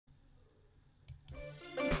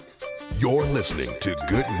You're listening to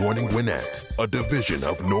Good Morning Gwinnett, a division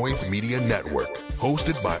of Noise Media Network,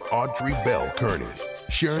 hosted by Audrey Bell Kearney,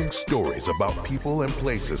 sharing stories about people and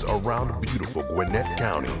places around beautiful Gwinnett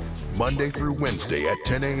County, Monday through Wednesday at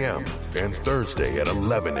 10 a.m. and Thursday at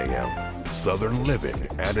 11 a.m. Southern living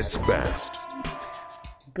at its best.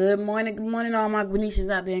 Good morning, all my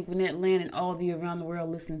Gwinnetians out there in Gwinnett land and all of you around the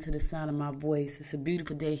world listening to the sound of my voice. It's a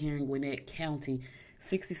beautiful day here in Gwinnett County.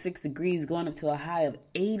 66 degrees going up to a high of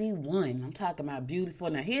 81. I'm talking about beautiful.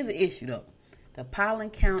 Now, here's the issue, though. The pollen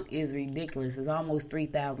count is ridiculous. It's almost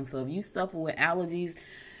 3,000. So if you suffer with allergies,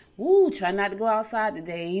 try not to go outside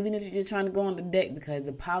today, even if you're just trying to go on the deck, because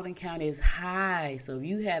the pollen count is high. So if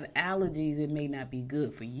you have allergies, it may not be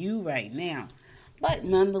good for you right now. But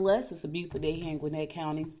nonetheless, it's a beautiful day here in Gwinnett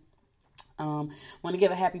County. Want to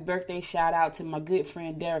give a happy birthday shout out to my good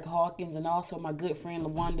friend Derek Hawkins and also my good friend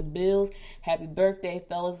LaWanda Bills. Happy birthday,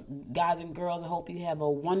 fellas, guys and girls. I hope you have a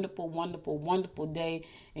wonderful, wonderful, wonderful day.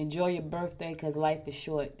 Enjoy your birthday because life is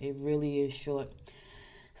short. It really is short.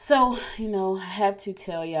 So, I have to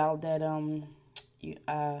tell y'all that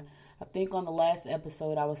I think on the last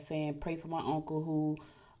episode I was saying pray for my uncle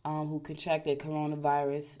who contracted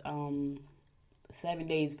coronavirus 7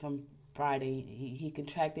 days from Friday. He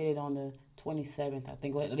contracted it on the 27th. I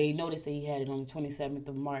think they noticed that he had it on the 27th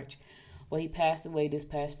of March. Well, he passed away this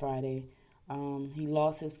past Friday. He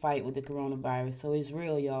lost his fight with the coronavirus. So it's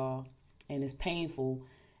real, y'all, and it's painful.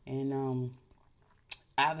 And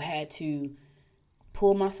I've had to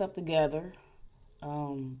pull myself together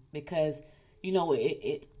because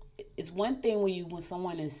it's one thing when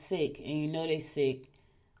someone is sick and you know they're sick,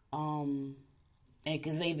 and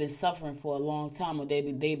because they've been suffering for a long time, or they've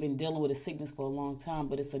been dealing with a sickness for a long time.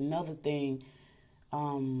 But it's another thing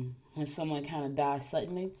when someone kind of dies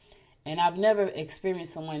suddenly. And I've never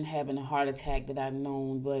experienced someone having a heart attack that I've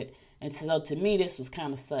known, and so to me this was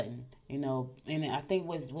kind of sudden, And I think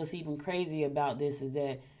what's even crazy about this is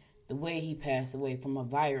that the way he passed away from a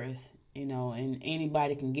virus, and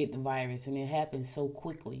anybody can get the virus, and it happened so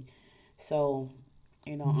quickly. So,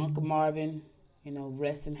 Uncle Marvin,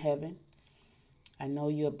 rest in heaven. I know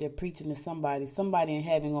you up there preaching to somebody. Somebody in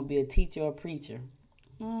heaven going to be a teacher or a preacher.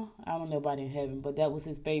 Well, I don't know about in heaven, but that was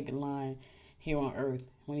his favorite line here on earth.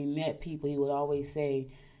 When he met people, he would always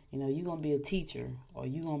say, you're going to be a teacher or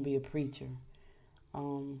you're going to be a preacher.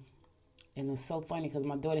 And it's so funny because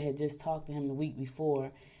my daughter had just talked to him the week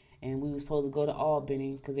before, and we were supposed to go to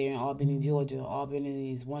Albany because they're in Albany, Georgia.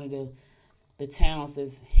 Albany is one of the towns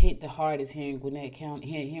that's hit the hardest here in Gwinnett County,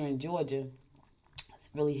 here in Georgia.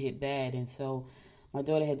 It's really hit bad, and so my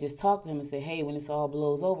daughter had just talked to him and said, hey, when this all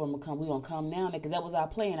blows over, we're going to come down there. Because that was our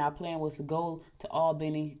plan. Our plan was to go to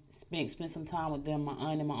Albany, spend some time with them, my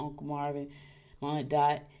aunt and my Uncle Marvin, my Aunt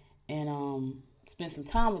Dot, and spend some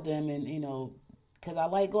time with them. And, because I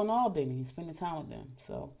like going to Albany and spending time with them.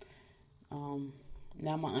 So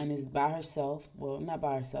now my aunt is by herself. Well, not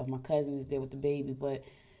by herself. My cousin is there with the baby. But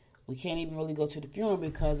we can't even really go to the funeral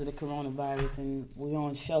because of the coronavirus. And we're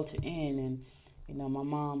on shelter in. And, my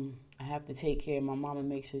mom... I have to take care of my mom and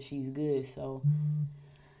make sure she's good. So,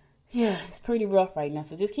 yeah, it's pretty rough right now.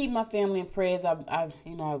 So just keep my family in prayers. I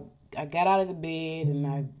got out of the bed and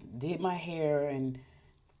I did my hair, and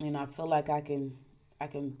I feel like I can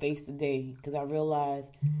face the day because I realized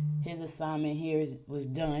his assignment here was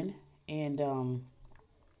done, and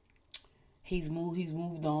he's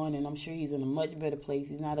moved on, and I'm sure he's in a much better place.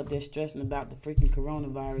 He's not up there stressing about the freaking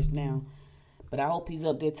coronavirus now. But I hope he's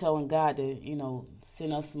up there telling God to,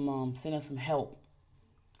 send us some help.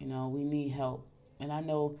 We need help. And I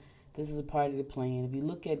know this is a part of the plan. If you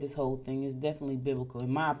look at this whole thing, it's definitely biblical. In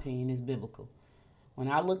my opinion, it's biblical. When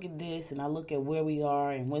I look at this and I look at where we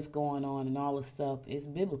are and what's going on and all this stuff, it's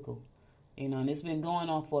biblical. And it's been going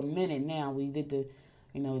on for a minute now. We did the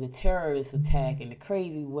terrorist attack and the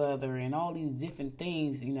crazy weather and all these different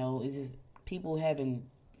things. It's just people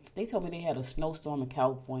they told me they had a snowstorm in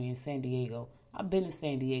California and San Diego. I've been to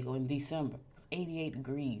San Diego in December. It's 88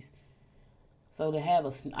 degrees. So to have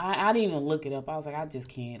I didn't even look it up. I was like, I just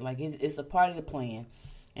can't. Like, it's a part of the plan.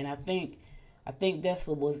 And I think that's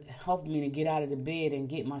what was helping me to get out of the bed and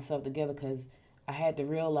get myself together, because I had to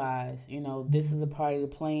realize, this is a part of the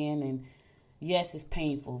plan. And yes, it's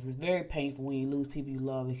painful. It's very painful when you lose people you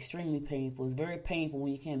love. Extremely painful. It's very painful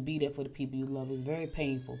when you can't be there for the people you love. It's very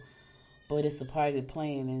painful. But it's a part of the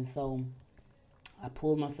plan. And so I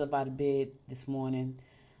pulled myself out of bed this morning,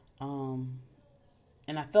 and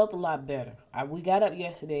I felt a lot better. We got up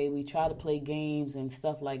yesterday. We tried to play games and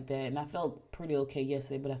stuff like that, and I felt pretty okay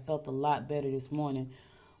yesterday, but I felt a lot better this morning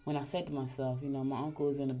when I said to myself, my uncle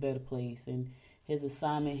is in a better place, and his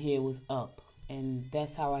assignment here was up. And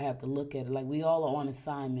that's how I have to look at it. Like, we all are on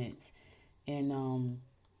assignments. and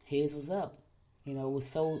his was up. You know,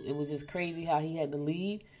 it was just crazy how he had to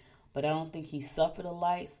leave, but I don't think he suffered a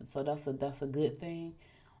lot, so that's a good thing.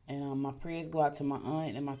 And my prayers go out to my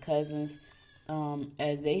aunt and my cousins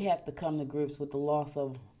as they have to come to grips with the loss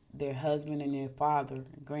of their husband and their father,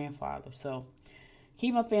 grandfather. So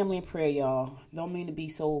keep my family in prayer, y'all. Don't mean to be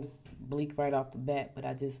so bleak right off the bat, but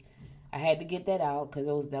I had to get that out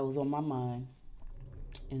because that was on my mind.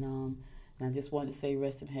 And I just wanted to say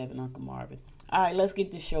rest in heaven, Uncle Marvin. All right, let's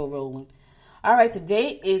get this show rolling. All right,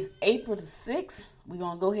 today is April the 6th. We're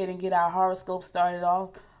going to go ahead and get our horoscope started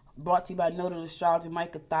off. Brought to you by noted astrologer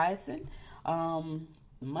Micah Thiessen.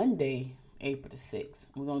 Monday, April the 6th.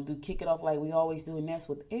 We're going to kick it off like we always do, and that's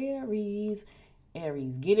with Aries.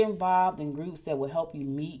 Aries, get involved in groups that will help you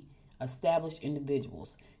meet established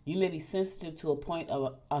individuals. You may be sensitive to a point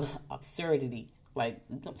of absurdity. Like,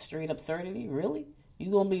 straight absurdity? Really?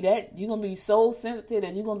 You're going to be so sensitive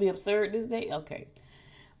that you're going to be absurd this day? Okay.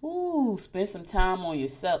 Ooh, spend some time on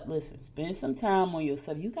yourself. Listen, spend some time on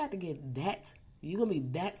yourself. You got to get that. You're going to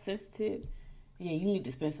be that sensitive? Yeah, you need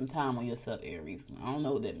to spend some time on yourself, Aries. I don't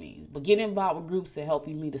know what that means. But get involved with groups that help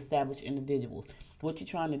you meet established individuals. What you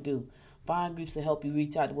trying to do? Find groups that help you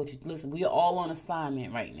reach out to what you... Listen, we are all on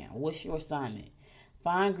assignment right now. What's your assignment?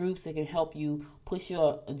 Find groups that can help you push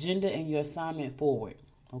your agenda and your assignment forward.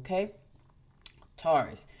 Okay?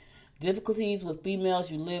 Taurus. Difficulties with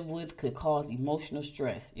females you live with could cause emotional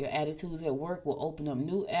stress. Your attitudes at work will open up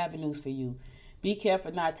new avenues for you. Be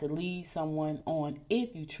careful not to lead someone on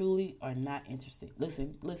if you truly are not interested.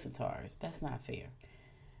 Listen, Taurus, that's not fair.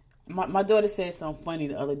 My daughter said something funny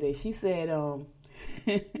the other day. She said,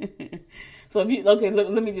 so if you, okay,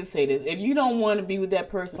 let me just say this. If you don't want to be with that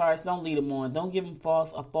person, Taurus, don't lead them on. Don't give them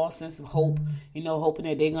a false sense of hope, hoping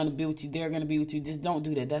that they're going to be with you. They're going to be with you. Just don't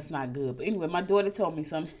do that. That's not good. But anyway, my daughter told me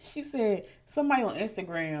something. She said somebody on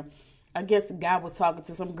Instagram, I guess the guy was talking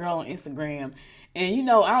to some girl on Instagram. And,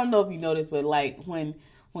 I don't know if you noticed, but like when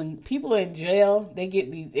people are in jail, they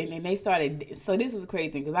get these, and they started, so this is a crazy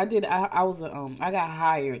thing, because I got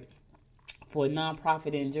hired for a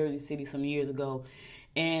nonprofit in Jersey City some years ago,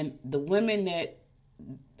 and the women that,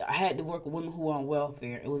 I had to work with women who were on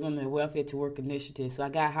welfare. It was under the Welfare to Work initiative, so I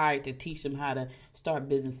got hired to teach them how to start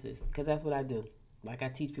businesses, because that's what I do. Like, I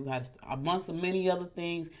teach people how to, amongst the many other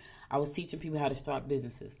things, I was teaching people how to start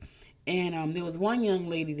businesses. And there was one young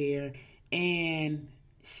lady there, and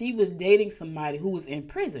she was dating somebody who was in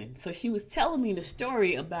prison. So she was telling me the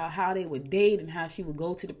story about how they would date and how she would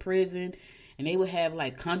go to the prison and they would have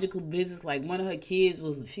like conjugal visits. Like one of her kids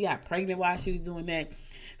she got pregnant while she was doing that.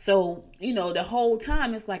 So, the whole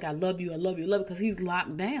time it's like, I love you, because he's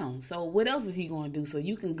locked down. So what else is he going to do? So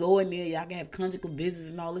you can go in there, y'all can have conjugal visits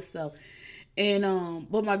and all this stuff. And,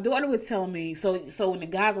 but my daughter was telling me, so when the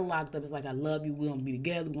guys are locked up, it's like, I love you, we're going to be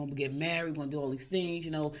together, we're going to get married, we're going to do all these things,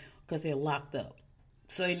 because they're locked up.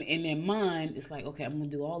 So in their mind, it's like, okay, I'm going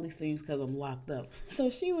to do all these things because I'm locked up. So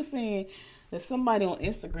she was saying that somebody on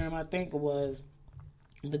Instagram, I think it was,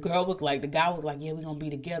 the guy was like, yeah, we're going to be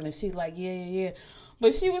together. And she's like, yeah.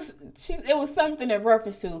 But it was something that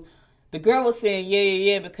referenced to, the girl was saying,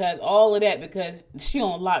 yeah, because all of that, because she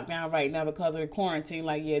on lockdown right now because of the quarantine.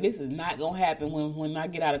 Like, yeah, this is not going to happen when I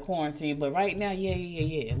get out of quarantine. But right now,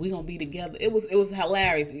 yeah, we're going to be together. It was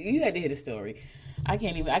hilarious. You had to hear the story. I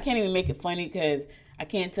can't even make it funny because I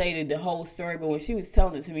can't tell you the whole story. But when she was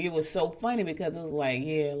telling it to me, it was so funny because it was like,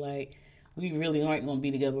 yeah, like, we really aren't going to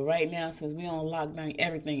be together. But right now, since we're on lockdown,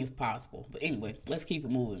 everything is possible. But anyway, let's keep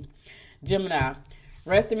it moving. Gemini.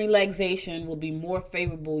 Rest and relaxation will be more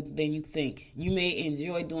favorable than you think. You may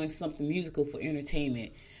enjoy doing something musical for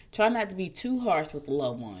entertainment. Try not to be too harsh with the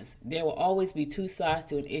loved ones. There will always be two sides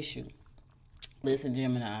to an issue. Listen,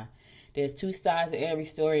 Gemini, there's two sides to every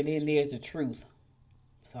story, and then there's the truth.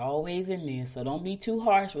 It's always in there, so don't be too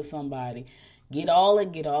harsh with somebody. Get all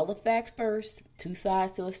the facts first. Two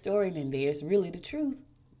sides to a story, and then there's really the truth.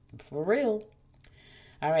 For real.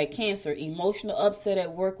 All right, Cancer. Emotional upset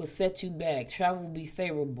at work will set you back. Travel will be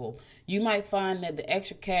favorable. You might find that the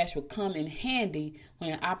extra cash will come in handy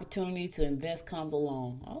when an opportunity to invest comes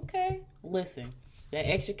along. Okay, listen. That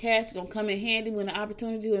extra cash is going to come in handy when the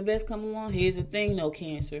opportunity to invest comes along. Here's the thing, though,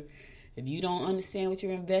 Cancer. If you don't understand what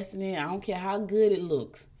you're investing in, I don't care how good it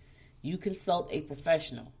looks, you consult a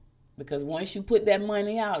professional. Because once you put that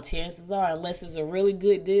money out, chances are, unless it's a really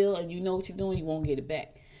good deal and you know what you're doing, you won't get it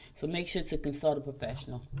back. So make sure to consult a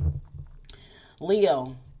professional.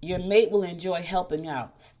 Leo, your mate will enjoy helping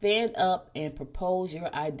out. Stand up and propose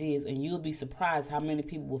your ideas, and you'll be surprised how many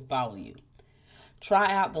people will follow you.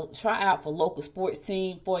 Try out for a local sports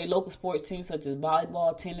team such as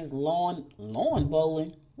volleyball, tennis, lawn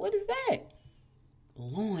bowling. What is that?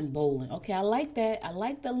 Lawn bowling. Okay, I like that. I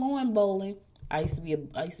like the lawn bowling. I used to be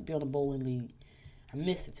on a bowling league. I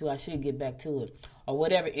missed it too. I should get back to it. Or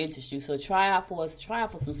whatever interests you. So try out for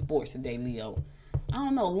some sports today, Leo. I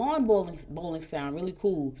don't know. Lawn bowling sound really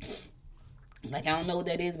cool. Like, I don't know what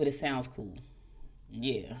that is, but it sounds cool.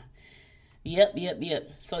 Yeah. Yep.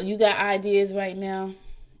 So you got ideas right now.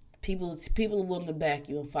 People are willing to back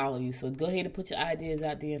you and follow you. So go ahead and put your ideas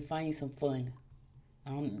out there and find you some fun.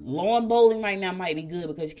 Lawn bowling right now might be good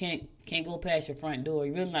because you can't go past your front door.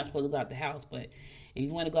 You're really not supposed to go out the house, but if you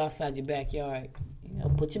want to go outside your backyard,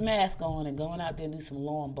 put your mask on and go on out there and do some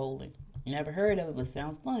lawn bowling. Never heard of it, but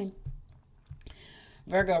sounds fun.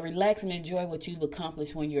 Virgo, relax and enjoy what you've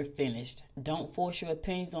accomplished when you're finished. Don't force your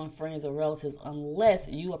opinions on friends or relatives unless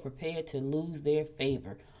you are prepared to lose their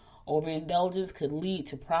favor. Overindulgence could lead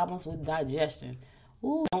to problems with digestion.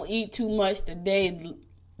 Ooh, don't eat too much today,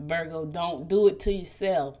 Virgo. Don't do it to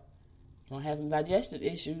yourself. You're going to have some digestive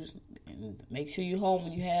issues. And make sure you're home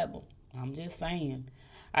when you have them. I'm just saying.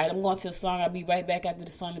 All right, I'm going to the song. I'll be right back after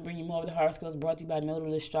the song to bring you more of the horoscopes brought to you by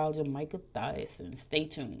notable astrologer Michael Dyson. Stay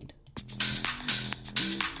tuned.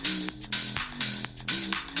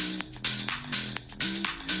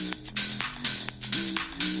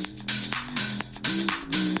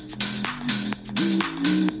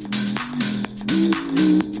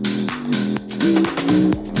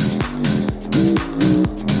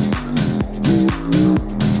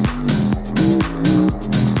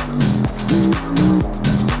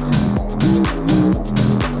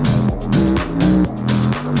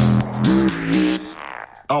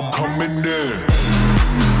 I'm coming in.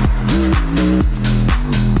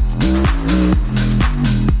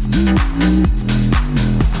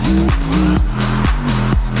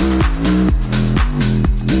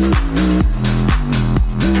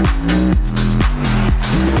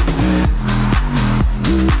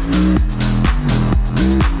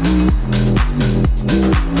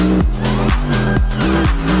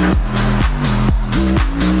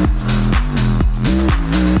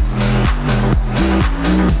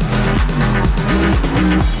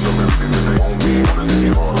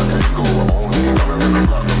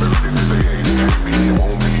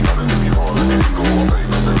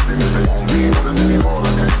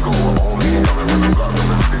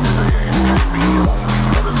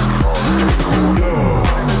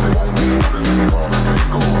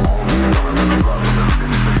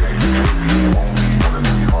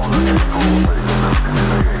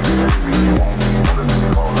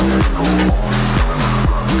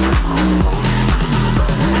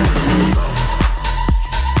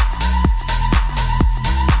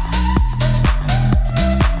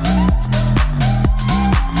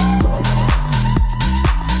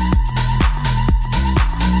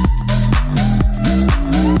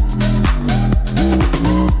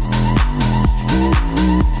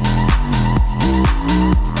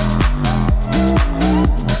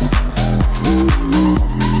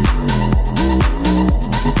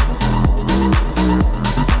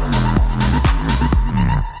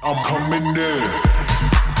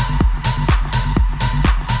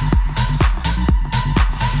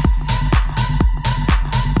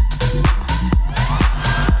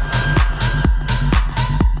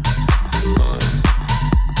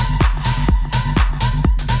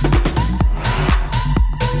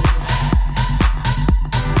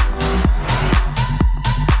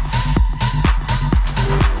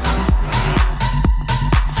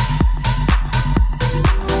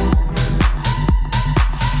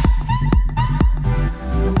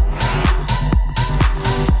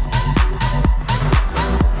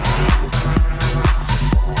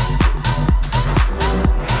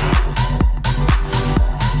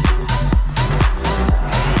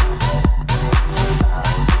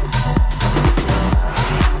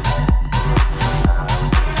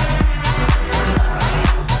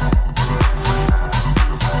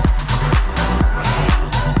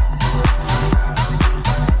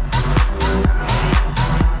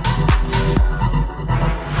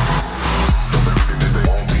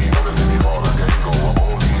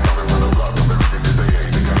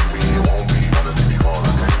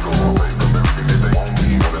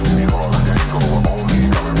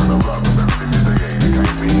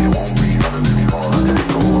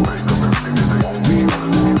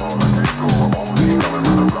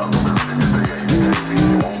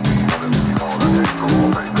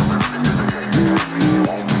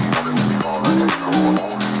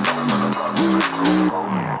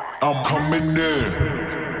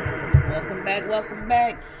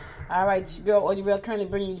 All right, it's your girl, Audrey Bell, currently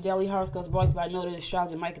bringing you the daily horoscopes brought to you by notable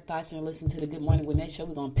astrologer Michael Dyson. And listen to the Good Morning Gwinnett show.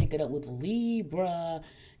 We're going to pick it up with Libra.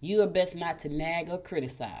 You are best not to nag or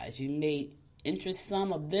criticize. You may interest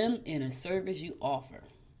some of them in a service you offer.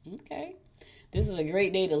 Okay. This is a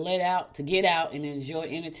great day to get out and enjoy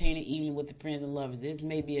entertaining evening with the friends and lovers. This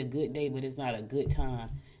may be a good day, but it's not a good time.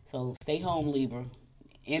 So stay home, Libra.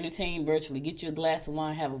 Entertain virtually. Get you a glass of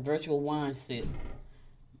wine. Have a virtual wine sip.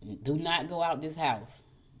 Do not go out this house.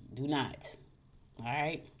 Do not. All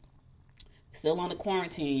right? Still on the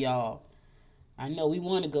quarantine, y'all. I know we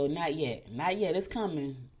want to go. Not yet. Not yet. It's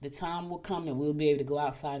coming. The time will come and we'll be able to go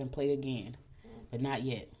outside and play again. But not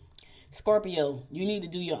yet. Scorpio, you need to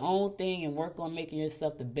do your own thing and work on making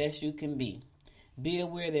yourself the best you can be. Be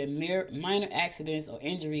aware that minor accidents or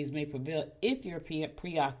injuries may prevail if you're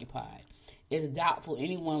preoccupied. It's doubtful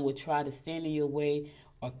anyone would try to stand in your way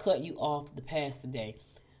or cut you off the path today.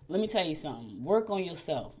 Let me tell you something. Work on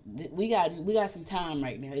yourself. We got some time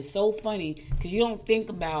right now. It's so funny because you don't think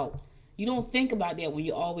about that when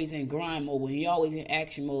you're always in grind mode, when you're always in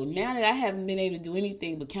action mode. Now that I haven't been able to do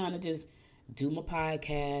anything but kind of just do my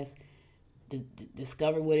podcast,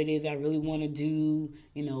 discover what it is I really want to do,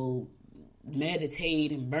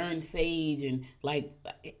 meditate and burn sage, and like,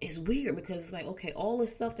 it's weird because it's like, okay, all the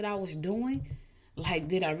stuff that I was doing, like,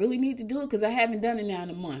 did I really need to do it? Because I haven't done it now in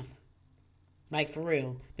a month, like, for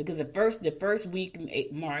real. Because the first week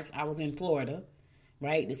in March I was in Florida,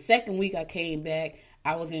 right? The second week I came back,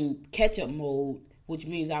 I was in catch-up mode, which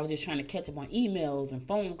means I was just trying to catch up on emails and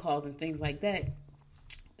phone calls and things like that.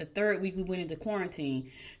 The third week we went into quarantine.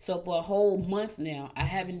 So for a whole month now, I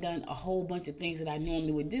haven't done a whole bunch of things that I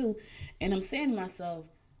normally would do. And I'm saying to myself,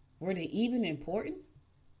 were they even important?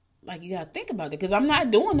 Like, you got to think about it, because I'm not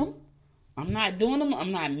doing them. I'm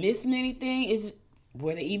not missing anything.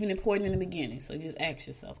 Were they even important in the beginning? So just ask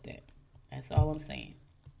yourself that. That's all I'm saying.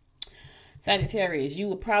 Sagittarius, you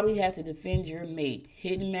will probably have to defend your mate.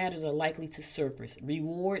 Hidden matters are likely to surface.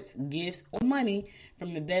 Rewards, gifts, or money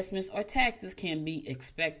from investments or taxes can be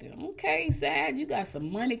expected. Okay, Sag, you got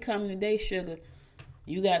some money coming today, sugar.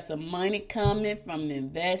 You got some money coming from the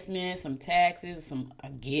investment, some taxes, a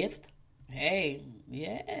gift. Hey,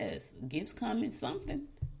 yes, gifts coming, something.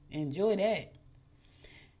 Enjoy that.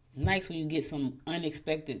 It's nice when you get some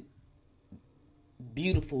unexpected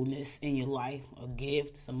beautifulness in your life, a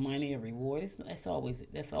gift, some money, a reward. That's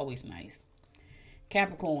always nice.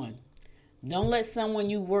 Capricorn, don't let someone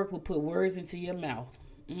you work with put words into your mouth.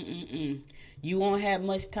 You won't have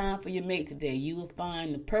much time for your mate today. You will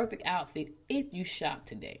find the perfect outfit if you shop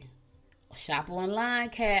today. Shop online,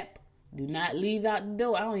 Cap. Do not leave out the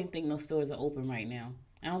door. I don't even think no stores are open right now.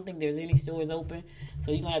 I don't think there's any stores open,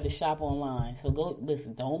 so you're going to have to shop online. So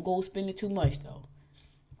don't go spending too much, though.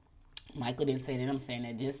 Michael didn't say that. I'm saying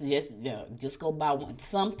that just go buy one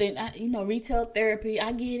something. Retail therapy.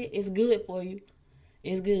 I get it. It's good for you.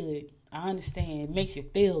 It's good. I understand. It makes you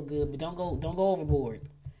feel good, but don't go overboard.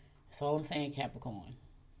 That's all I'm saying, Capricorn.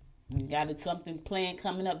 You got something planned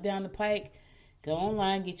coming up down the pike. Go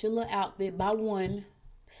online, get your little outfit, buy one.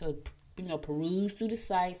 So peruse through the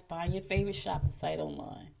sites, find your favorite shopping site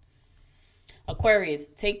online. Aquarius,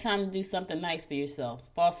 take time to do something nice for yourself.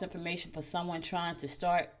 False information for someone trying to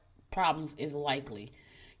start problems is likely.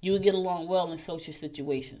 You will get along well in social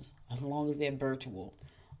situations as long as they're virtual.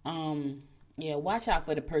 Watch out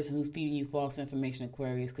for the person who's feeding you false information,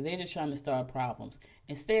 Aquarius, because they're just trying to start problems.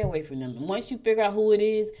 And stay away from them. And once you figure out who it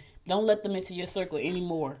is, don't let them into your circle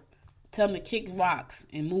anymore. Tell them to kick rocks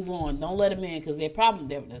and move on. Don't let them in, because they're problem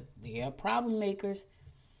makers.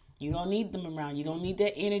 You don't need them around. You don't need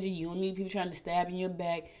that energy. You don't need people trying to stab in your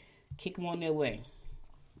back. Kick them on their way.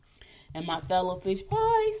 And my fellow fish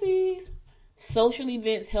Pisces, social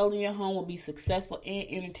events held in your home will be successful and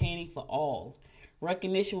entertaining for all.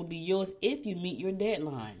 Recognition will be yours if you meet your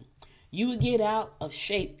deadline. You will get out of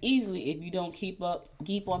shape easily if you don't keep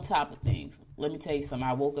on top of things. Let me tell you something.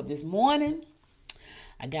 I woke up this morning.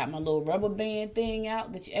 I got my little rubber band thing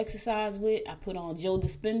out that you exercise with. I put on Joe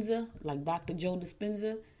Dispenza, like Dr. Joe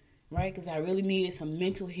Dispenza, right? Because I really needed some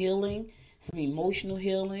mental healing, some emotional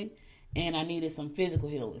healing. And I needed some physical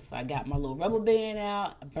healing. So I got my little rubber band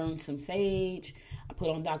out. I burned some sage. I put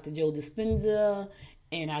on Dr. Joe Dispenza.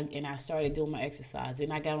 And I started doing my exercise.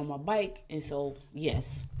 And I got on my bike. And so,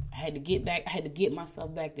 yes, I had to get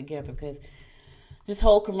myself back together. Because this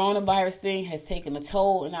whole coronavirus thing has taken a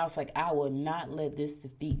toll. And I was like, I will not let this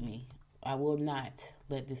defeat me. I will not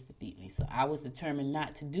let this defeat me. So I was determined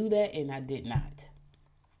not to do that. And I did not.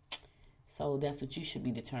 So that's what you should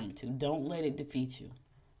be determined to. Don't let it defeat you.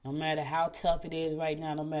 No matter how tough it is right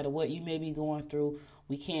now, no matter what you may be going through,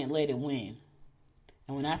 we can't let it win.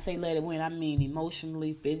 And when I say let it win, I mean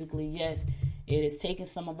emotionally, physically. Yes, it has taken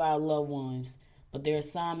some of our loved ones, but their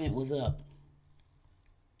assignment was up.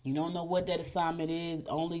 You don't know what that assignment is.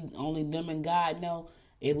 Only them and God know.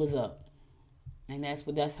 It was up. And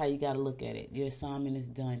that's how you got to look at it. Your assignment is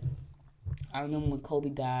done. I remember when Kobe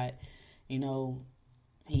died, you know,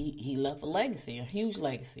 he left a legacy, a huge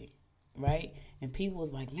legacy, right? And people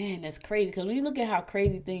was like, man, that's crazy. Because when you look at how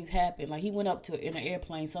crazy things happen, like he went up in an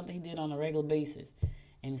airplane, something he did on a regular basis,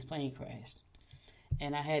 and his plane crashed.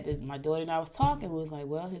 And my daughter and I was talking, we was like,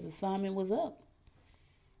 well, his assignment was up.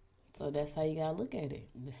 So that's how you got to look at it.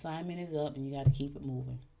 The assignment is up, and you got to keep it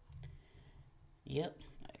moving. Yep.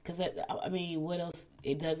 Because, I mean, what else?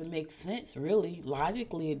 It doesn't make sense, really.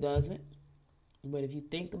 Logically, it doesn't. But if you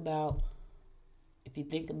think about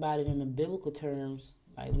it in the biblical terms,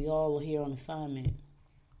 like we all are here on assignment.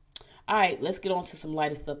 All right, let's get on to some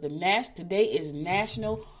lighter stuff. Today is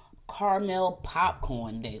National Caramel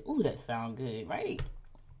Popcorn Day. Ooh, that sounds good, right?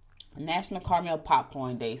 National Caramel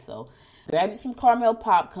Popcorn Day. So grab you some caramel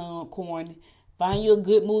popcorn, find you a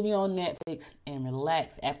good movie on Netflix, and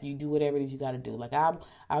relax after you do whatever it is you got to do. Like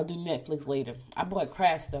I'll do Netflix later. I bought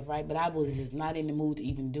craft stuff, right? But I was just not in the mood to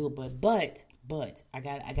even do it. But I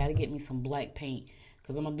got to get me some black paint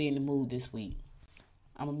because I'm gonna be in the mood this week.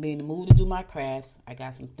 I'm gonna be in the mood to do my crafts. I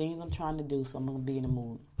got some things I'm trying to do, so I'm gonna be in the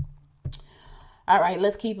mood. All right,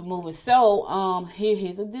 let's keep it moving. So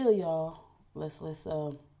here's the deal, y'all. Let's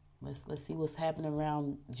see what's happening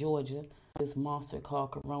around Georgia. This monster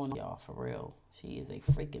called Corona, y'all, for real. She is a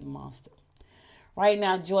freaking monster. Right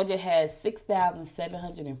now, Georgia has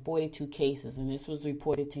 6,742 cases, and this was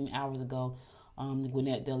reported 10 hours ago. The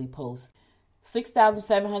Gwinnett Daily Post.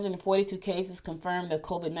 6,742 cases confirmed the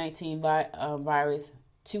COVID-19 virus.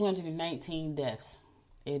 219 deaths.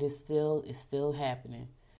 It's still happening,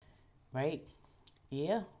 right?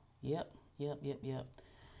 Yeah. Yep.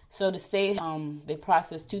 So the state, they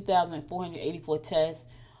processed 2,484 tests.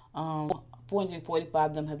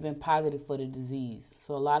 445 of them have been positive for the disease.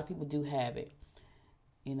 So a lot of people do have it.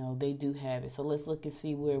 You know, they do have it. So let's look and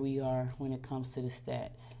see where we are when it comes to the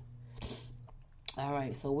stats. All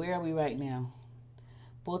right, so where are we right now?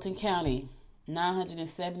 Fulton County,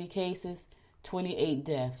 970 cases, 28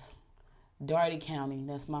 deaths. Dougherty County,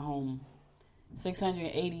 that's my home,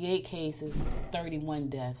 688 cases, 31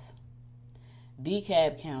 deaths.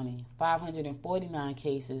 DeKalb County, 549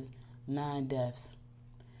 cases, 9 deaths.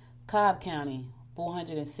 Cobb County,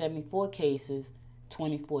 474 cases,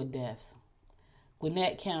 24 deaths.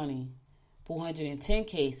 Gwinnett County, 410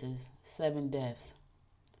 cases, 7 deaths.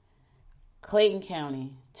 Clayton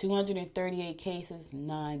County, 238 cases,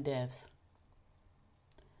 9 deaths.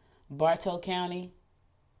 Bartow County,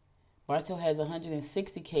 Bartow has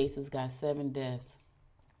 160 cases, got 7 deaths.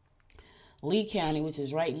 Lee County, which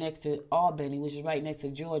is right next to Albany, which is right next to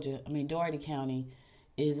Dougherty County,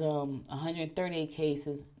 is 138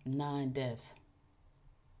 cases, 9 deaths.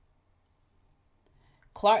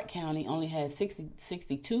 Clark County only has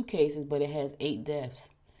 62 cases, but it has 8 deaths.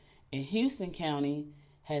 And Houston County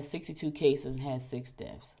has 62 cases and has 6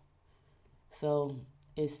 deaths. So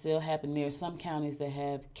it's still happening. There are some counties that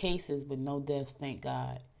have cases but no deaths, thank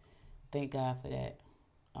God. Thank God for that.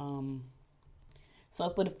 So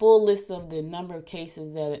for the full list of the number of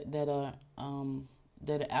cases that are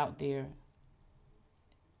out there,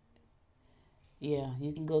 yeah,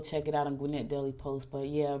 you can go check it out on Gwinnett Daily Post. But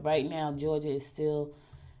yeah, right now Georgia is still,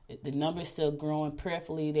 the number is still growing.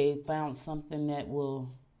 Prayerfully, they found something that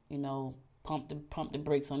will, pump the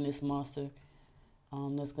brakes on this monster.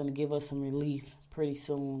 That's going to give us some relief pretty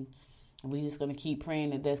soon. And we're just going to keep praying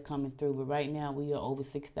that that's coming through. But right now, we are over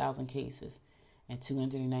 6,000 cases and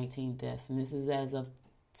 219 deaths. And this is as of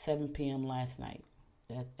 7 p.m. last night.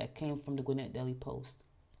 That came from the Gwinnett Daily Post.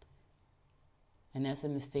 And that's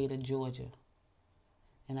in the state of Georgia.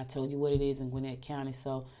 And I told you what it is in Gwinnett County.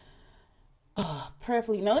 So,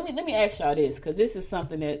 prayerfully. Now, let me ask y'all this, because this is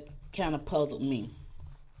something that kind of puzzled me.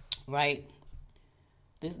 Right?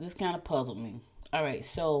 This kind of puzzled me. All right,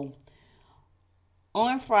 so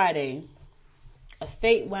on Friday, a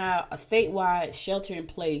statewide shelter in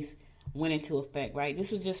place went into effect, right?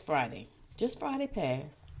 This was just Friday. Just Friday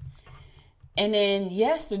passed. And then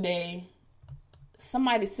yesterday,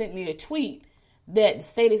 somebody sent me a tweet that the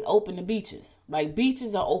state is open to beaches. Like,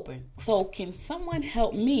 beaches are open. So can someone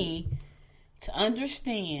help me to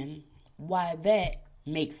understand why that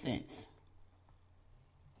makes sense?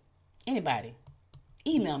 Anybody?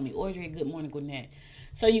 Email me, Audrey at Good Morning Gwinnett.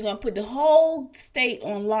 So you're going to put the whole state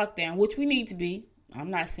on lockdown, which we need to be. I'm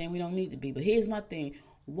not saying we don't need to be, but here's my thing.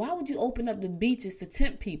 Why would you open up the beaches to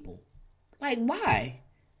tempt people? Like, why?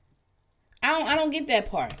 I don't get that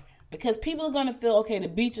part. Because people are going to feel, okay, the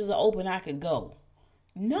beaches are open, I could go.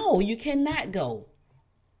 No, you cannot go.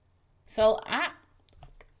 So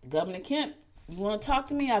Governor Kemp, you want to talk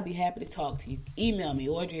to me? I'll be happy to talk to you. Email me,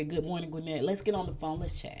 Audrey at Good Morning Gwinnett. Let's get on the phone.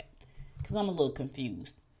 Let's chat. because I'm a little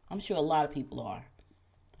confused. I'm sure a lot of people are.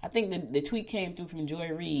 I think the tweet came through from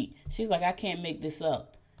Joy Reid. She's like, I can't make this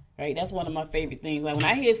up. Right? That's one of my favorite things. Like, when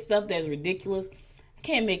I hear stuff that's ridiculous, I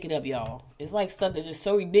can't make it up, y'all. It's like stuff that's just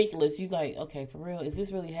so ridiculous. You like, okay, for real, is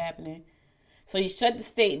this really happening? So you shut the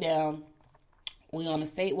state down. We on a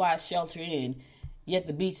statewide shelter in, yet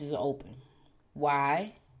the beaches are open.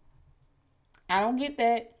 Why? I don't get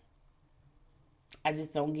that. I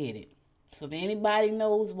just don't get it. So if anybody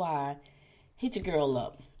knows why, hit your girl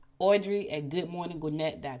up. Audrey at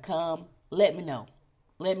goodmorninggwinnett.com. Let me know.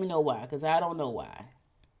 Let me know why, because I don't know why.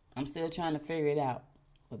 I'm still trying to figure it out.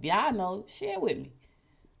 But if y'all know, share with me.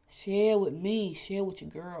 Share with me. Share with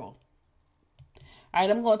your girl. All right,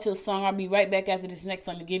 I'm going to a song. I'll be right back after this next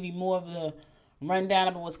song to give you more of the rundown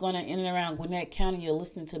about what's going on in and around Gwinnett County. You're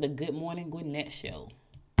listening to the Good Morning Gwinnett Show.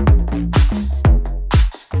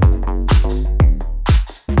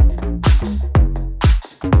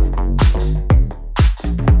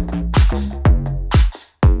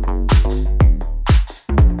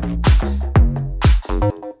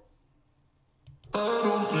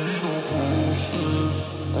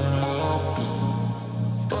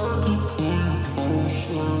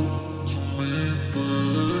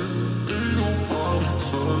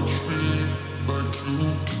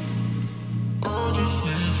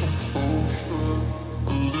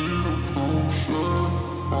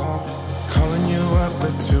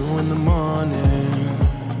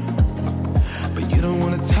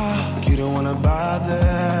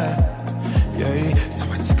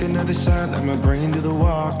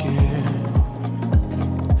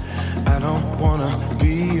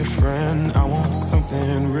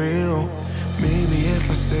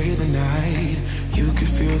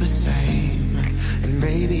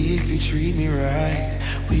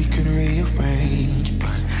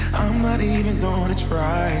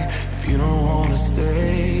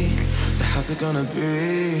 Gonna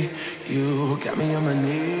be, you got me on my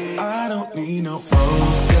knees. I don't need no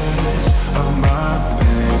roses on my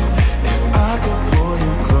bed. If I could pull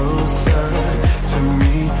you closer to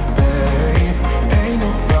me, babe, ain't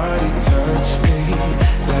nobody touch me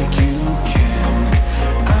like you can.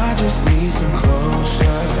 I just need some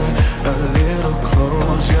closure, a little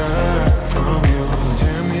closure from you. Just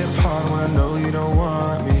tear me apart when I know you don't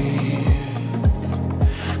want me,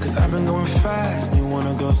 'cause I've been going fast and you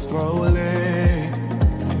wanna go slowly.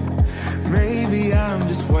 Maybe I'm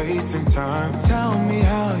just wasting time. Tell me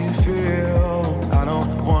how you feel. I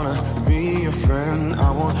don't wanna be your friend.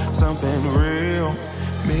 I want something real.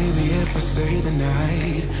 Maybe if I stay the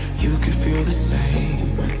night, you could feel the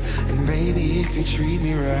same. And maybe if you treat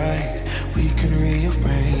me right, we could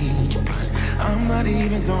rearrange. But I'm not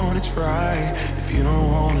even gonna try if you don't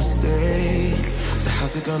wanna stay. So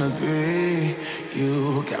how's it gonna be?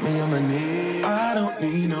 You got me on my knees. I don't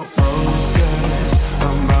need no roses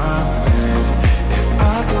on my bed. If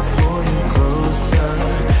I could pull you closer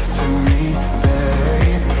to me,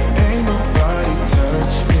 babe, ain't nobody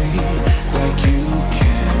touch me like you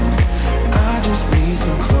can. I just need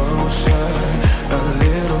some closure, a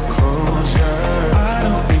little closure. I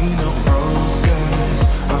don't need no roses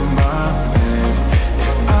on my bed.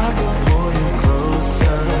 If I could pull you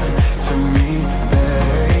closer to me,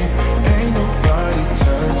 babe, ain't nobody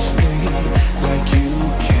touch me like you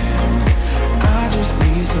can. I just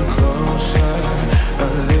need some closure, a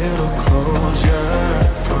little closure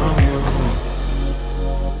from you.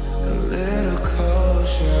 A little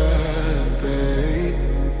closure, babe.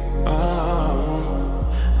 Oh,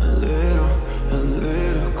 a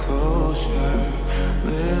little closure.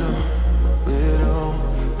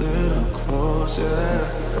 Little closure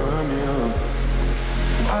from you.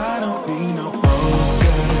 I don't need no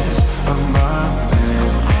roses on my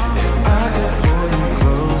bed. If I could pull you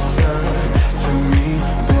closer to me,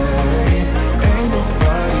 babe, ain't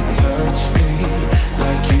nobody touch me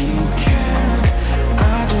like you can. I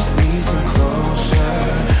just need some closure,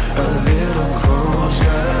 a little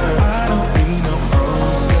closure. I don't need no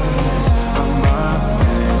roses on my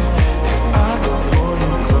bed. If I could pull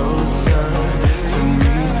you closer to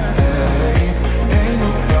me, babe, ain't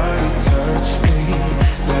nobody touch me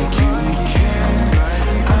like you can.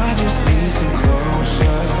 I just need some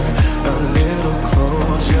closure, a little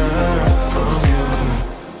closure from you.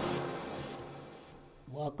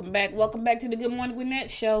 Welcome back to the Good Morning Gwinnett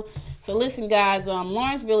Show. So listen, guys,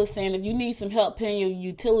 Lawrenceville is saying if you need some help paying your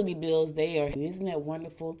utility bills, they are. Isn't that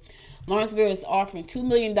wonderful? Lawrenceville is offering $2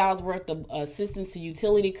 million worth of assistance to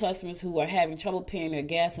utility customers who are having trouble paying their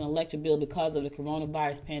gas and electric bill because of the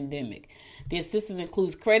coronavirus pandemic. The assistance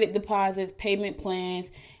includes credit deposits, payment plans,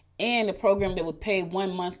 and a program that would pay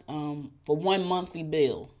 1 month for one monthly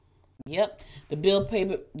bill. Yep, the bill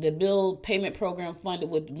payment program funded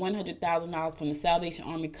with $100,000 from the Salvation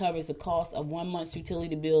Army covers the cost of 1 month's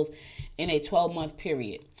utility bills in a 12-month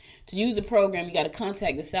period. To use the program, you got to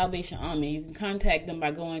contact the Salvation Army. You can contact them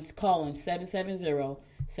by calling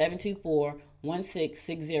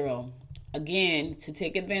 770-724-1660. Again, to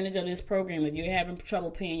take advantage of this program, if you're having trouble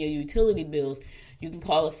paying your utility bills, you can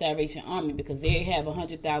call the Salvation Army because they have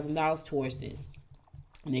 $100,000 towards this.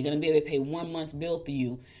 And they're going to be able to pay 1 month's bill for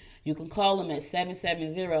you. You can call them at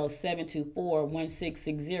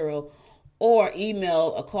 770-724-1660 or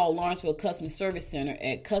email or call Lawrenceville Customer Service Center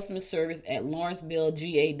at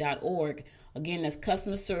customerservice@LawrencevilleGA.org. Again, that's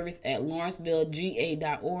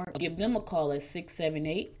customerservice@LawrencevilleGA.org. Give them a call at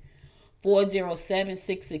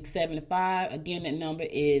 678-407-6675. Again, that number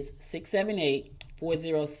is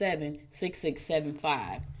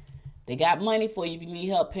 678-407-6675. They got money for you if you need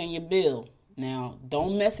help paying your bill. Now,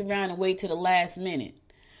 don't mess around and wait till the last minute.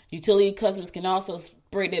 Utility customers can also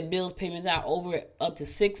spread their bills payments out over up to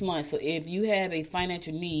 6 months. So if you have a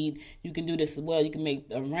financial need, you can do this as well. You can make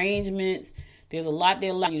arrangements. There's a lot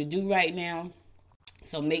they're allowing you to do right now.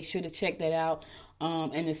 So make sure to check that out.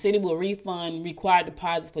 And the city will refund required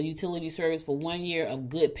deposits for utility service for 1 year of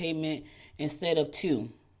good payment instead of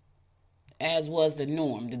 2, as was the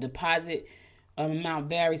norm. The deposit amount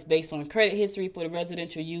varies based on credit history for the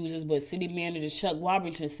residential users, but City Manager Chuck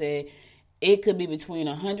Warbington said it could be between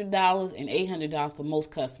 $100 and $800 for most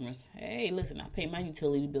customers. Hey, listen, I pay my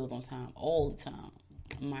utility bills on time all the time.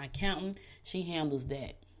 My accountant, she handles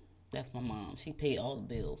that. That's my mom. She paid all the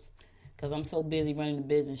bills. Because I'm so busy running the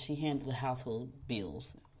business, she handles the household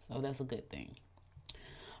bills. So that's a good thing.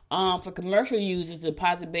 For commercial users, the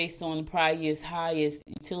deposit based on the prior year's highest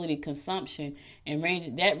utility consumption and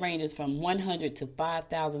ranges from $100 to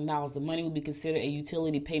 $5,000. The money will be considered a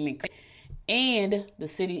utility payment credit, and the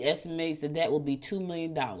city estimates that will be $2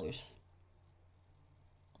 million.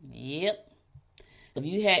 Yep.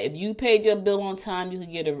 If you paid your bill on time, you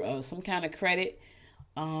could get some kind of credit.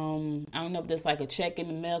 I don't know if there's like a check in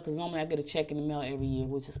the mail, because normally I get a check in the mail every year,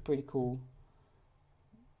 which is pretty cool.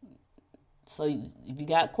 So if you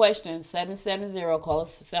got questions, 770, call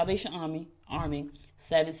us Salvation Army,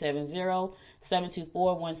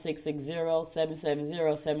 770-724-1660,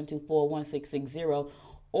 770-724-1660,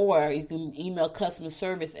 or you can email customer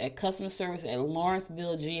service at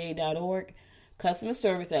customerservice@LawrencevilleGA.org,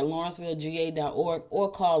 customerservice@LawrencevilleGA.org,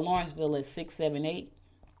 or call Lawrenceville at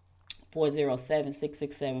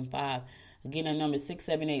 678-407-6675. Again, our number is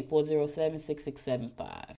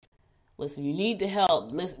 678-407-6675. Listen, you need the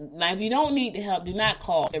help. Listen, now, if you don't need the help, do not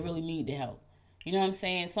call. They really need the help. You know what I'm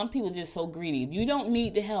saying? Some people are just so greedy. If you don't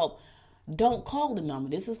need the help, don't call the number.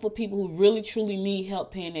 This is for people who really, truly need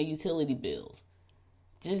help paying their utility bills.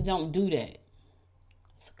 Just don't do that.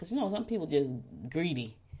 Because, some people just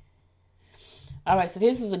greedy. All right, so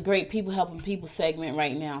this is a great People Helping People segment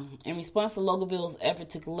right now. In response to Loganville's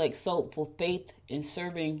effort to collect soap for Faith in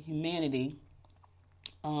Serving Humanity,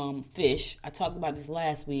 FISH, I talked about this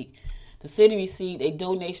last week, the city received a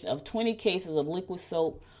donation of 20 cases of liquid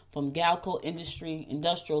soap from Galco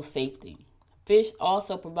Industrial Safety. FISH are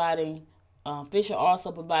also providing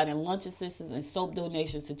lunch assistance and soap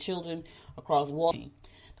donations to children across Washington.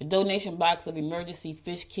 The donation box of Emergency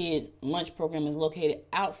FISH Kids lunch program is located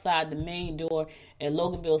outside the main door at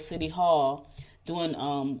Loganville City Hall during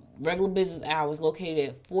regular business hours, located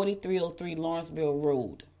at 4303 Lawrenceville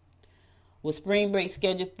Road. With spring break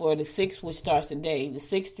scheduled for the 6th, which starts today,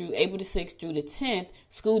 April the 6th through the 10th,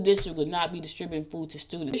 school district will not be distributing food to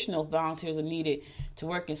students. Additional volunteers are needed to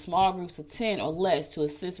work in small groups of 10 or less to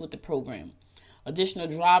assist with the program. Additional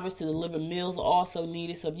drivers to deliver meals are also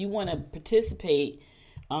needed. So if you want to participate,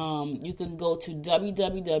 you can go to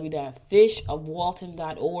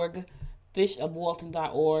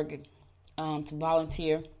www.fishofwalton.org, to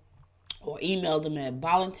volunteer, or email them at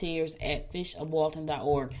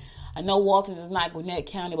volunteers@fishofwalton.org. I know Walton is not Gwinnett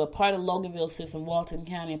County, but part of Loganville sits in Walton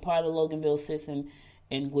County and part of Loganville sits in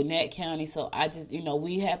Gwinnett County. So I just,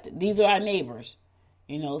 we have to, these are our neighbors,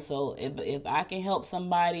 so if I can help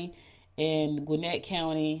somebody in Gwinnett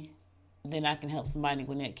County, then I can help somebody in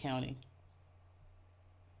Gwinnett County.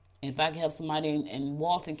 And if I can help somebody in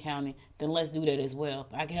Walton County, then let's do that as well.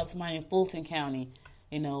 If I can help somebody in Fulton County,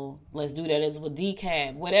 let's do that as well.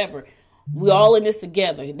 DeKalb, whatever. We're all in this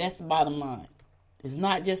together. That's the bottom line. It's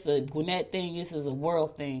not just a Gwinnett thing. This is a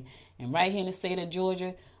world thing. And right here in the state of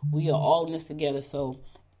Georgia, we are all in this together. So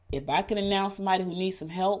if I can announce somebody who needs some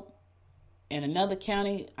help in another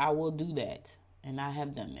county, I will do that. And I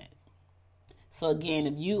have done that. So again,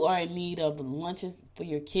 if you are in need of lunches for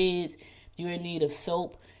your kids, if you're in need of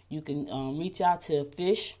soap, you can reach out to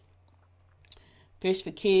FISH Fish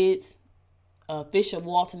for Kids,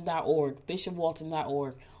 fishofwalton.org,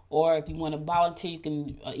 fishofwalton.org. Or if you want to volunteer, you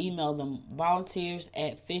can email them,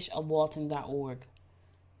 volunteers@fishofwalton.org.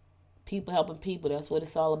 People helping people, that's what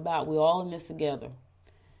it's all about. We're all in this together.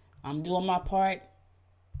 I'm doing my part,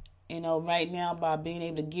 right now by being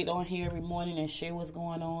able to get on here every morning and share what's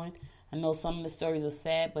going on. I know some of the stories are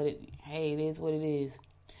sad, but it is what it is.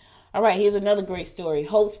 All right, here's another great story.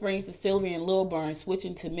 Hope Springs Distillery in Lilburn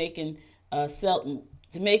switching to making and selling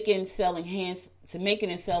hand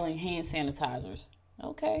sanitizers.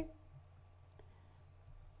 Okay.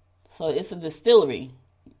 So it's a distillery.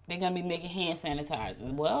 They're going to be making hand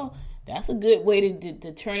sanitizers. Well, that's a good way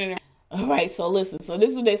to turn it around. All right, so listen. So this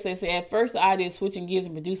is what they say. At first, the idea of switching gears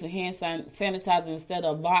and producing hand sanitizer instead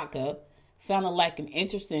of vodka sounded like an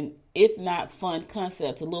interesting, if not fun,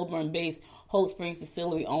 concept to Lilburn-based Hope Springs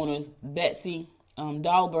Distillery owners Betsy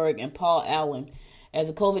Dahlberg and Paul Allen, as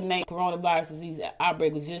the COVID-19 coronavirus disease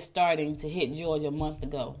outbreak was just starting to hit Georgia a month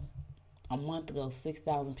ago.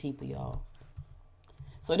 6,000 people, y'all.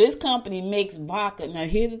 So this company makes vodka. Now,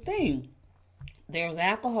 here's the thing. There's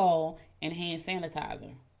alcohol and hand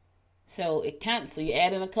sanitizer. So you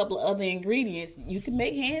add in a couple of other ingredients. You can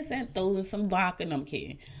make hand sanitizer and some vodka. And I'm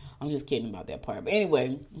kidding. I'm just kidding about that part. But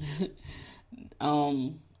anyway,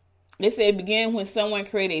 they say it began when someone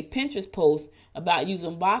created a Pinterest post about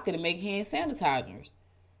using vodka to make hand sanitizers.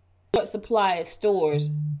 Short supply at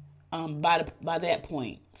stores by that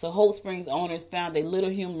point. So Hope Springs owners found a little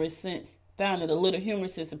humorous since they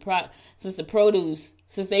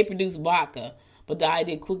produce vodka, but the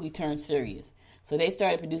idea quickly turned serious. So they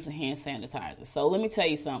started producing hand sanitizer. So let me tell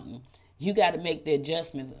you something. You got to make the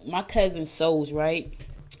adjustments. My cousin sews, right?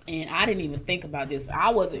 And I didn't even think about this.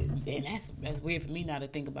 And that's weird for me not to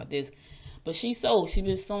think about this. But she sews. She's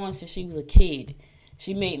been sewing since she was a kid.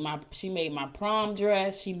 She made my prom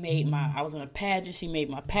dress. I was in a pageant. She made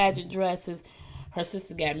my pageant dresses. Her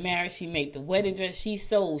sister got married. She made the wedding dress. She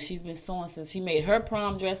sewed. She's been sewing since she made her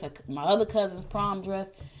prom dress, my other cousin's prom dress.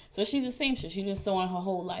 So she's a seamstress. She's been sewing her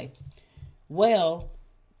whole life. Well,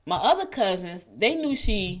 my other cousins, they knew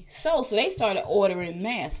she sewed, so they started ordering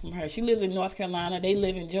masks from her. She lives in North Carolina. They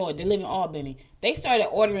live in Georgia. They live in Albany. They started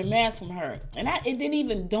ordering masks from her. And it didn't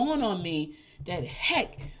even dawn on me that,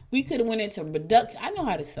 heck, we could have went into production. I know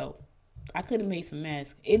how to sew. I could have made some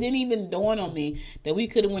masks. It didn't even dawn on me that we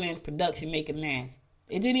could have went into production making masks.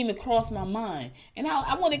 It didn't even cross my mind. And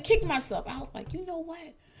I want to kick myself. I was like, you know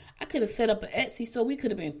what? I could have set up an Etsy store. We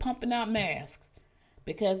could have been pumping out masks.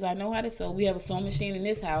 Because I know how to sew. We have a sewing machine in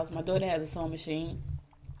this house. My daughter has a sewing machine.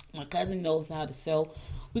 My cousin knows how to sew.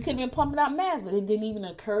 We could have been pumping out masks, but it didn't even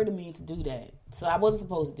occur to me to do that. So I wasn't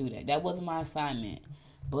supposed to do that. That wasn't my assignment.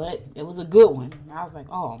 But it was a good one. I was like,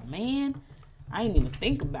 oh, man. I didn't even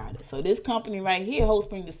think about it. So this company right here, Hope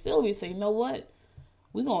Springs Distillery, say, you know what?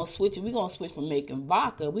 We're going to switch it. We're going to switch from making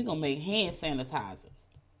vodka. We're going to make hand sanitizers.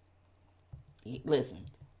 Listen,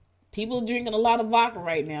 people are drinking a lot of vodka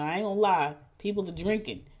right now. I ain't going to lie. People are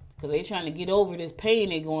drinking because they're trying to get over this pain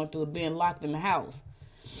they're going through of being locked in the house.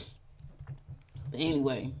 But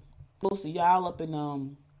anyway, most of y'all up in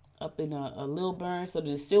Lilburn. So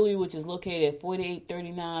the distillery, which is located at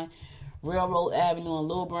 4839 Railroad Avenue in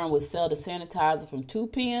Lilburn, will sell the sanitizer from 2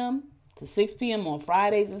 p.m. to 6 p.m. on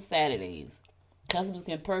Fridays and Saturdays. Customers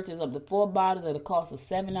can purchase up to 4 bottles at a cost of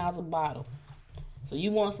 $7 a bottle. So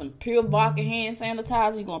you want some pure vodka hand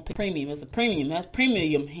sanitizer, you're going to pay premium. It's a premium. That's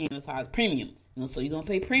premium hand sanitizer. Premium. So you're going to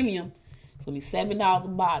pay premium. It's going to be $7 a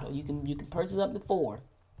bottle. You can purchase up to 4.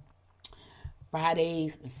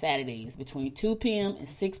 Fridays and Saturdays between 2 p.m. and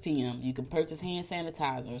 6 p.m. You can purchase hand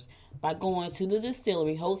sanitizers by going to the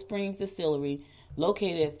distillery, Hope Springs Distillery,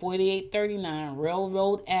 located at 4839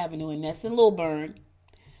 Railroad Avenue, and that's in Lilburn.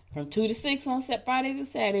 From 2 to 6 on Fridays and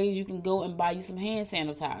Saturdays, you can go and buy you some hand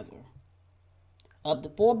sanitizer. Up to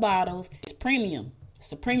 4 bottles. It's premium.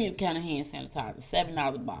 It's a premium kind of hand sanitizer.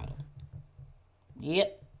 $7 a bottle.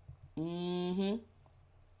 Yep.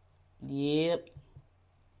 Yep.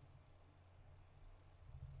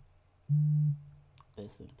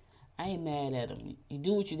 Listen, I ain't mad at them. You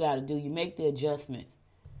do what you got to do. You make the adjustments.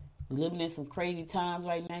 We're living in some crazy times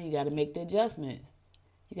right now. You got to make the adjustments.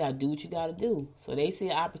 You got to do what you got to do. So they see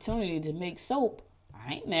an opportunity to make soap.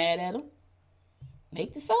 I ain't mad at them.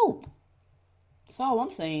 Make the soap. That's all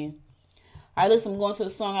I'm saying. All right, listen, I'm going to the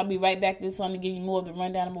song. I'll be right back to this song to give you more of the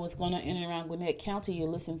rundown of what's going on in and around Gwinnett County. You're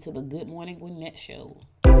listening to the Good Morning Gwinnett Show.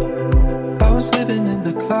 I was living in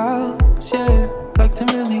the clouds, yeah, like 10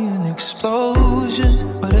 million explosions.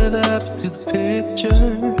 Whatever happened to the picture,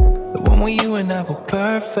 the one where you and I were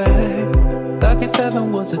perfect, like if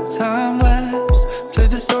heaven was a time lapse. Play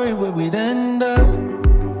the story where we'd end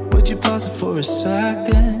up. would you pause it for a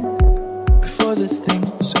second before this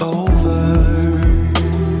thing's over?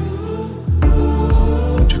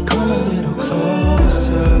 Would you come a little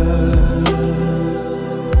closer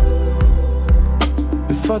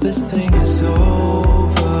before this thing is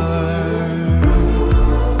over?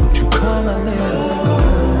 Would you come a little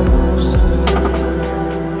closer?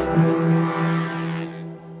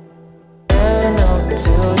 And up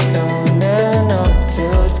till it's gone, and up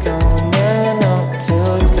till it's gone, and up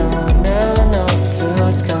till it's gone, and up till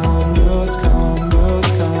it's gone, till it's gone, till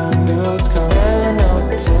it's gone, till it's gone, and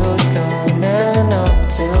up till it's gone, and up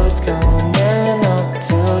till it's gone, and up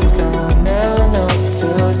till it's gone, and up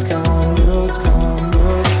till it's gone, till it's gone,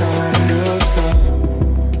 till it's gone, till it's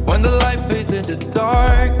gone. When the light fades into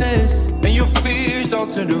darkness and your fears all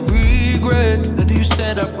turn to regrets, how do you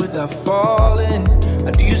stand up without falling?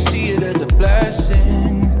 How do you see it as a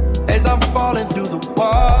blessing? As I'm falling through the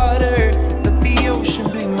water, let the ocean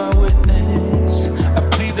be my witness. I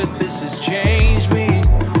believe that this has changed me.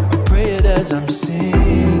 I pray it as I'm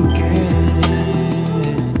sinking.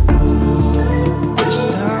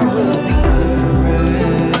 This time will be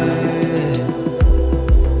different.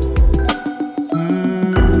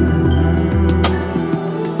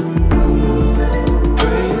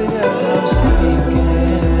 Pray it as I'm sinking.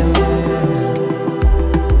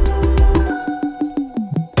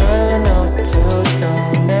 And up till it's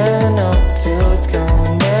gone, and up till it's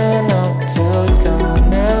gone, and up till it's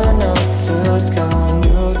gone, and up till it's gone,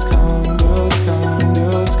 till it's gone, till it's gone,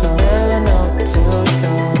 till it's gone, and up till it's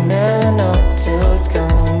gone, and up till it's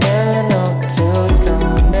gone, and up till it's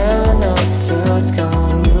gone, and up till it's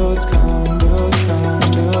gone, till it's gone, till it's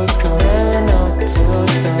gone, till it's gone, and up till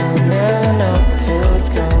it's gone, and up till it's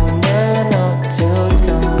gone, and up till it's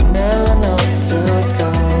gone, and up till it's gone, till it's gone,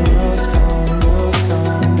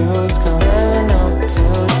 till it's gone, till it's gone, and up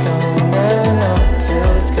till it's gone, and up till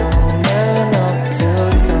it's gone, and up till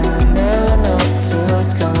it's gone, and up till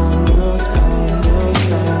it's gone, till it's gone, till it's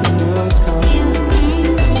gone, till it's gone.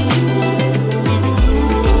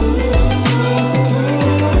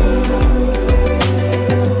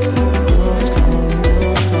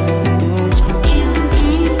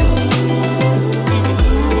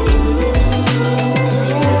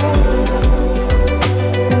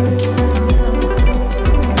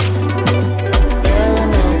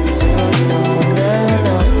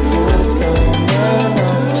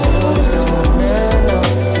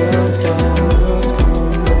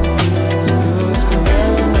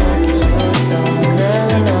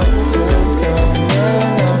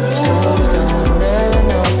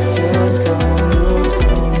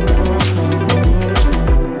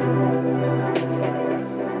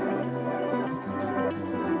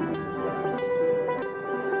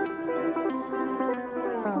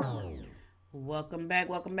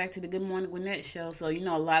 Welcome back to the Good Morning Gwinnett show. So,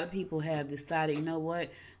 a lot of people have decided, you know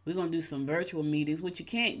what, we're going to do some virtual meetings, which you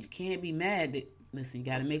can't be mad that, listen, you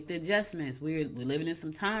got to make the adjustments. We're living in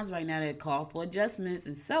some times right now that call for adjustments.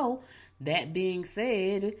 And so, that being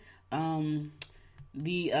said, the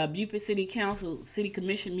Beaufort City Council City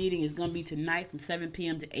Commission meeting is going to be tonight from 7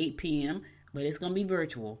 p.m. to 8 p.m., but it's going to be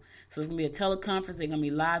virtual. So it's going to be a teleconference. They're going to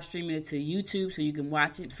be live streaming it to YouTube so you can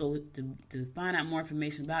watch it. So to find out more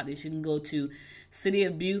information about this, you can go to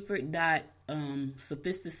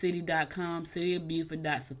cityofbeaufort.sophisticity.com,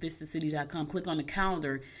 cityofbeaufort.sophisticity.com. Click on the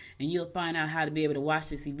calendar, and you'll find out how to be able to watch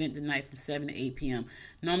this event tonight from 7 to 8 p.m.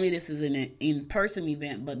 Normally, this is an in-person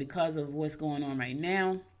event, but because of what's going on right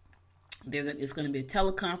now, it's going to be a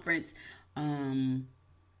teleconference.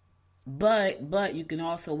 But you can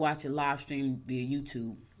also watch it live stream via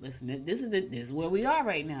YouTube. Listen, this is where we are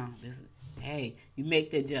right now. Hey, you make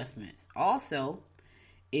the adjustments. Also,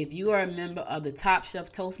 if you are a member of the Top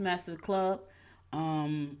Chef Toastmaster Club,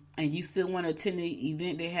 and you still want to attend the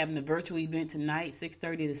event, they're having a virtual event tonight,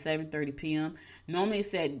 6:30 to 7:30 p.m. Normally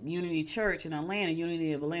it's at Unity Church in Atlanta,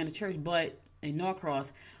 Unity of Atlanta Church, but in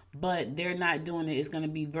Norcross. But they're not doing it. It's going to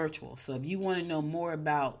be virtual. So if you want to know more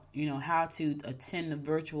about, how to attend the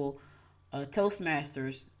virtual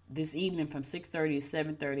Toastmasters this evening from 6:30 to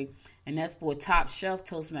 7:30, and that's for Top Chef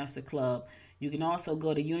Toastmaster Club, you can also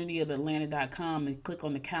go to unityofatlanta.com and click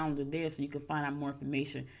on the calendar there so you can find out more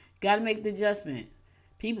information. Got to make the adjustments.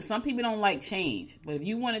 Some people don't like change, but if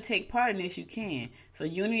you want to take part in this, you can. So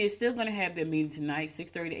Unity is still going to have their meeting tonight,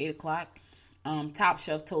 6:30 to 8 o'clock. Top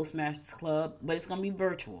Chef Toastmasters Club, but it's going to be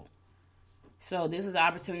virtual. So this is the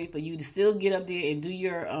opportunity for you to still get up there and do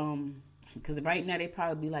your, because right now they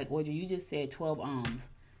probably be like, Audrey, you just said 12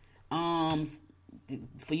 for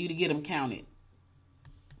you to get them counted.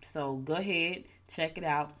 So go ahead, check it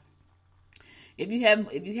out. if you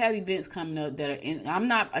have events coming up that are in, I'm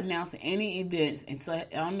not announcing any events, and so I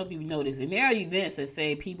don't know if you've noticed, and there are events that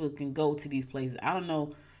say people can go to these places. I don't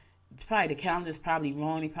know, it's probably the calendar's probably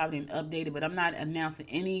wrong, they probably didn't update it, but I'm not announcing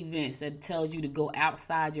any events that tells you to go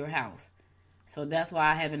outside your house. So that's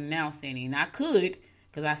why I haven't announced any, and I could,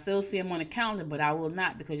 because I still see them on the calendar, but I will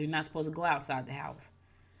not, because you're not supposed to go outside the house.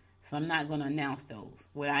 So I'm not going to announce those.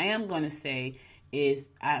 What I am going to say is,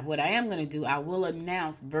 I will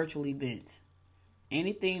announce virtual events.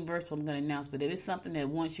 Anything virtual, I'm going to announce. But if it's something that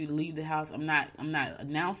wants you to leave the house, I'm not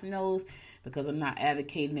announcing those, because I'm not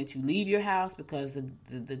advocating that you leave your house, because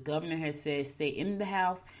the governor has said stay in the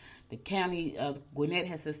house. The county of Gwinnett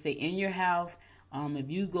has said stay in your house.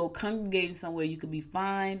 If you go congregating somewhere, you could be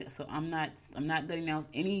fined. So I'm not going to announce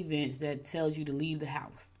any events that tells you to leave the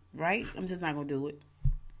house. Right? I'm just not going to do it.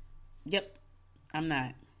 Yep, I'm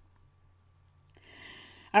not.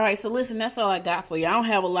 All right, so listen, that's all I got for you. I don't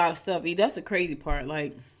have a lot of stuff. That's the crazy part.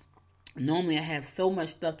 Like, normally I have so much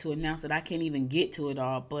stuff to announce that I can't even get to it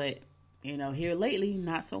all. But, here lately,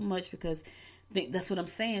 not so much, because that's what I'm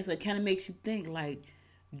saying. So it kind of makes you think, like,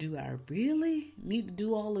 do I really need to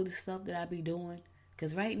do all of the stuff that I be doing?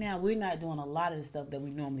 Because right now, we're not doing a lot of the stuff that we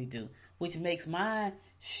normally do, which makes my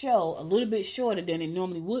show a little bit shorter than it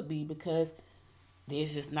normally would be, because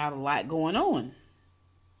there's just not a lot going on.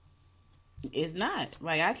 It's not.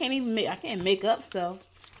 Like, I can't make up stuff.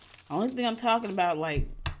 The only thing I'm talking about, like,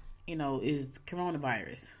 is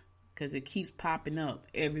coronavirus. Because it keeps popping up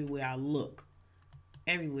everywhere I look.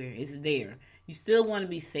 Everywhere. It's there. You still want to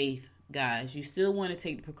be safe, guys. You still want to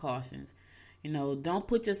take the precautions. Don't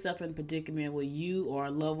put yourself in a predicament where you or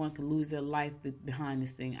a loved one can lose their life behind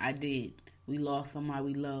this thing. I did. We lost somebody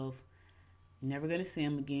we love. Never going to see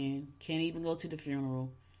him again. Can't even go to the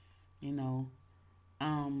funeral.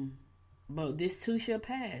 But this too shall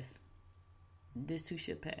pass. This too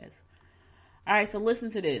shall pass. All right, so listen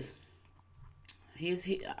to this.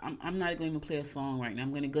 I'm not going to play a song right now.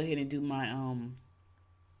 I'm going to go ahead and do my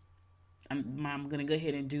I'm going to go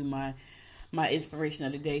ahead and do my inspiration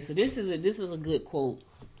of the day. So this is a good quote.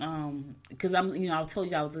 Because I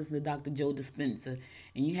told you I was listening to Dr. Joe Dispenza,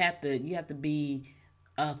 and you have to be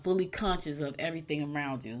fully conscious of everything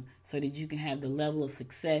around you, so that you can have the level of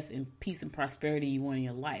success and peace and prosperity you want in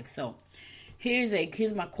your life. So here's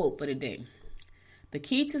my quote for the day. The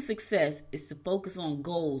key to success is to focus on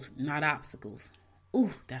goals, not obstacles.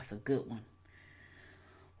 Ooh, that's a good one.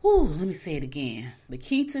 Ooh, let me say it again. The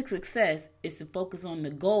key to success is to focus on the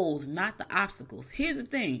goals, not the obstacles. Here's the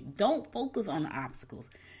thing. Don't focus on the obstacles.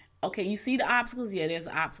 Okay, you see the obstacles? Yeah, there's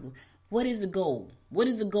an obstacle. What is the goal? What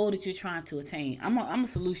is the goal that you're trying to attain? I'm a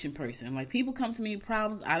solution person. Like, people come to me with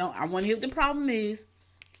problems. I want to hear what the problem is,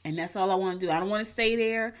 and that's all I want to do. I don't want to stay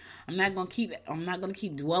there. I'm not gonna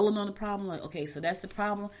keep dwelling on the problem. Like, okay, so that's the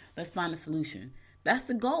problem. Let's find a solution. That's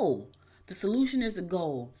the goal. The solution is the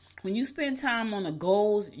goal. When you spend time on the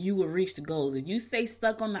goals, you will reach the goals. If you stay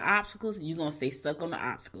stuck on the obstacles, you're gonna stay stuck on the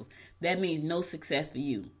obstacles. That means no success for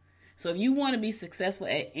you. So if you want to be successful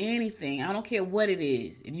at anything, I don't care what it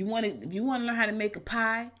is. If you want to learn how to make a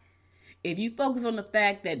pie, if you focus on the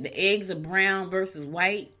fact that the eggs are brown versus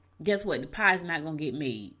white, guess what? The pie's not going to get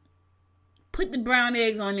made. Put the brown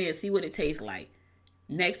eggs on there, see what it tastes like.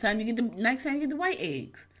 Next time you get the white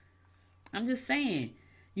eggs. I'm just saying,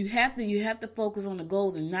 you have to focus on the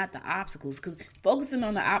goals and not the obstacles, because focusing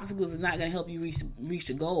on the obstacles is not going to help you reach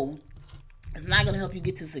the goal. It's not going to help you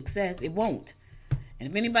get to success. It won't. And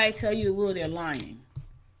if anybody tell you it will, they're lying.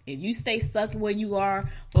 If you stay stuck where you are,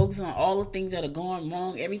 focusing on all the things that are going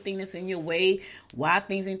wrong, everything that's in your way, why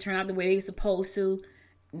things didn't turn out the way they're supposed to,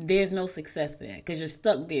 there's no success for that, because you're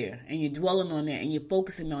stuck there and you're dwelling on that and you're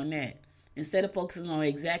focusing on that instead of focusing on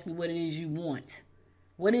exactly what it is you want.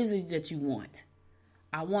 What is it that you want?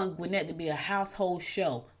 I want Gwinnett to be a household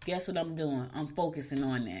show. Guess what I'm doing? I'm focusing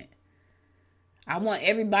on that. I want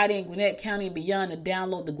everybody in Gwinnett County and beyond to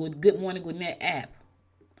download the Good Morning Gwinnett app.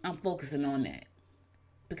 I'm focusing on that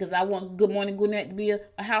because I want Good Morning Gwinnett to be a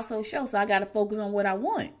household show. So I got to focus on what I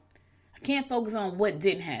want. I can't focus on what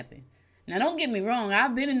didn't happen. Now, don't get me wrong.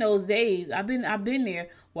 I've been in those days. I've been there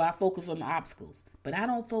where I focus on the obstacles, but I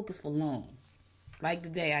don't focus for long. Like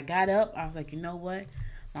today, I got up. I was like, you know what?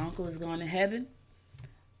 My uncle is going to heaven.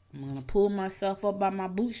 I'm going to pull myself up by my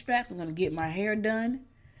bootstraps. I'm going to get my hair done.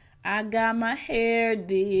 I got my hair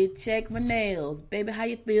did. Check my nails. Baby, how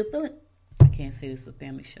you feel? Feeling? I can't say this is a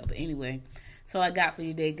family show, but anyway, that's all I got for you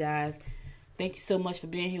today, guys. Thank you so much for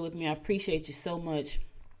being here with me. I appreciate you so much.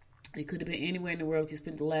 It could have been anywhere in the world. You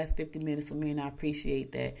spent the last 50 minutes with me, and I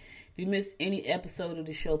appreciate that. If you missed any episode of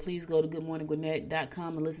the show, please go to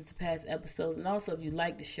goodmorninggwinnett.com and listen to past episodes. And also, if you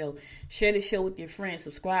like the show, share the show with your friends.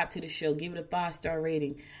 Subscribe to the show. Give it a 5-star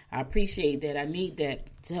rating. I appreciate that. I need that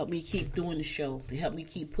to help me keep doing the show, to help me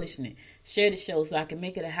keep pushing it. Share the show so I can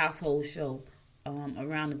make it a household show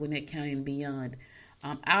around the Gwinnett County and beyond.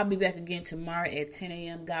 I'll be back again tomorrow at 10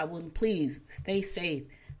 a.m. God willing. Please stay safe.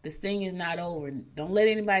 This thing is not over. Don't let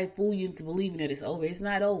anybody fool you into believing that it's over. It's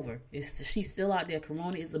not over. She's still out there.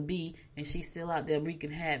 Corona is a bee, and she's still out there wreaking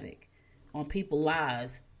havoc on people's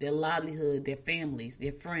lives, their livelihood, their families,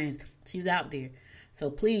 their friends. She's out there. So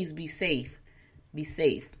please be safe. Be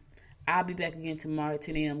safe. I'll be back again tomorrow at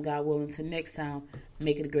 10 a.m. God willing. Until next time,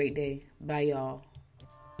 make it a great day. Bye, y'all.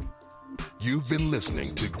 You've been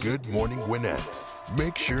listening to Good Morning Gwinnett.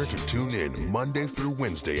 Make sure to tune in Monday through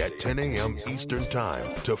Wednesday at 10 a.m. Eastern Time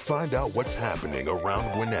to find out what's happening around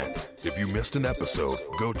Gwinnett. If you missed an episode,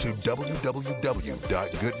 go to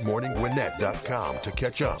www.goodmorninggwinnett.com to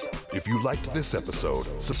catch up. If you liked this episode,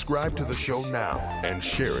 subscribe to the show now and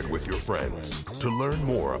share it with your friends. To learn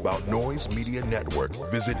more about Noise Media Network,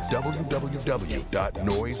 visit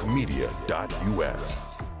www.noisemedia.us.